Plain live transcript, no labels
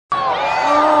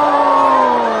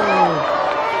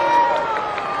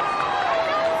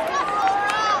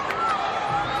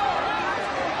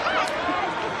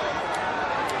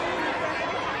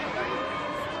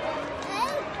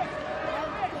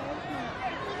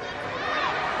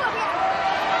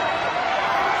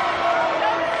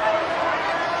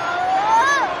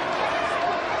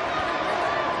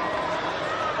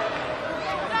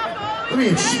me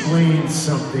explain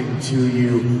something to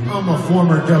you. I'm a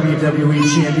former WWE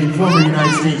champion, former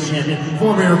United States champion,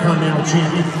 former Intercontinental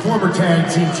champion, former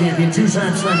tag team champion,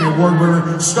 two-time Slammy Award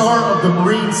winner, star of the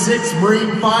Marine 6,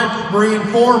 Marine 5, Marine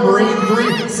 4, Marine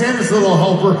 3, Santa's Little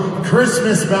Helper,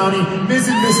 Christmas Bounty, Ms.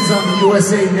 and Mrs. on the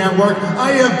USA Network.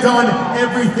 I have done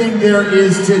everything there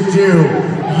is to do.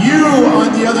 You,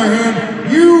 on the other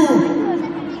hand, you're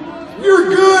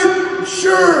good,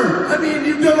 sure. I mean,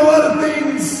 you've done a lot of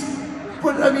things.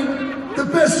 But, I mean, the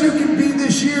best you can be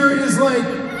this year is like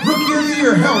Rookie of the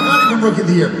Year. Hell, not even Rookie of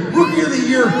the Year. Rookie of the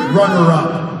Year,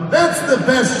 runner-up. That's the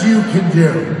best you can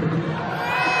do.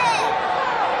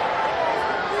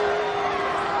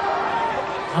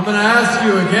 I'm gonna ask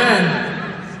you again.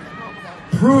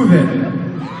 Prove it.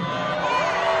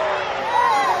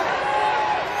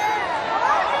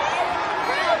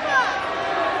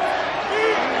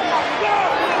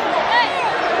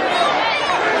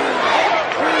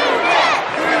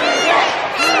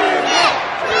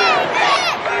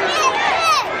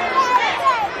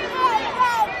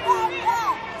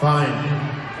 Fine.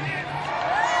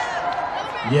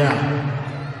 Yeah.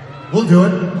 We'll do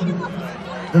it.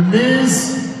 The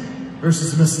Miz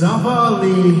versus Mustafa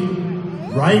Ali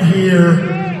right here,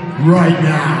 right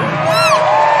now.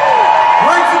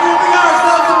 Right, so we got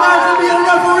ourselves a match and we got a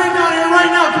referee down here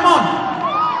right now. Come on.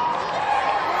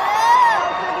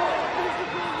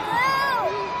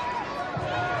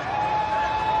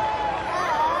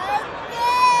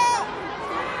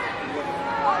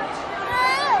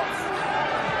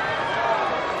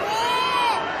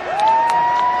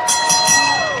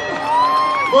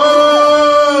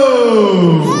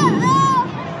 Whoa!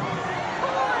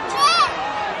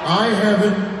 I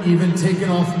haven't even taken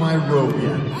off my robe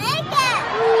yet.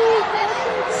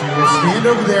 So you will stand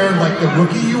over there like the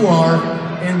rookie you are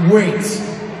and wait.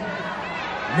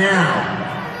 Now,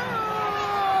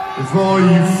 if all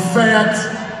you fat,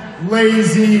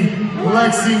 lazy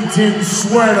Lexington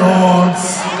sweat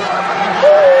hogs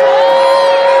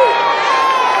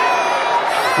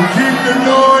to keep the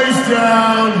noise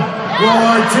down while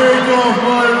I take off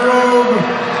my robe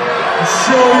and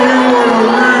show you what a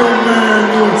real man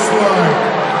looks like.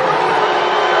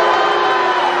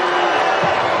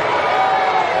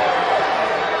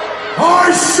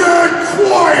 I said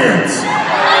quiet!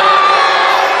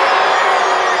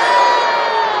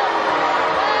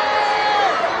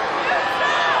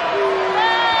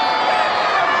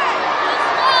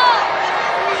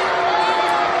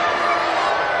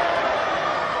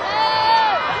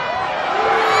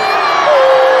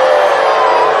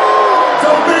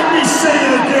 Say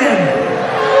it again.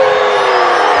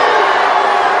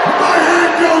 When my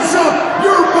hand goes up,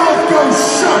 your mouth goes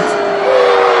shut.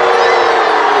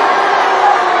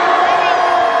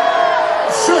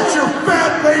 Shut your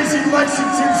fat, lazy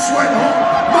Lexington sweat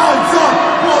mouths up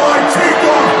while I take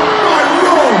off my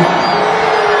robe.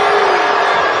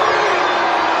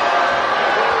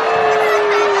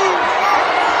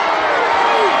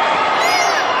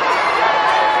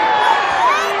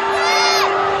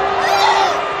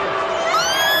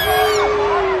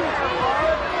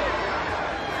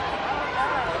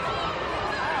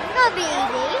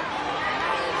 Baby.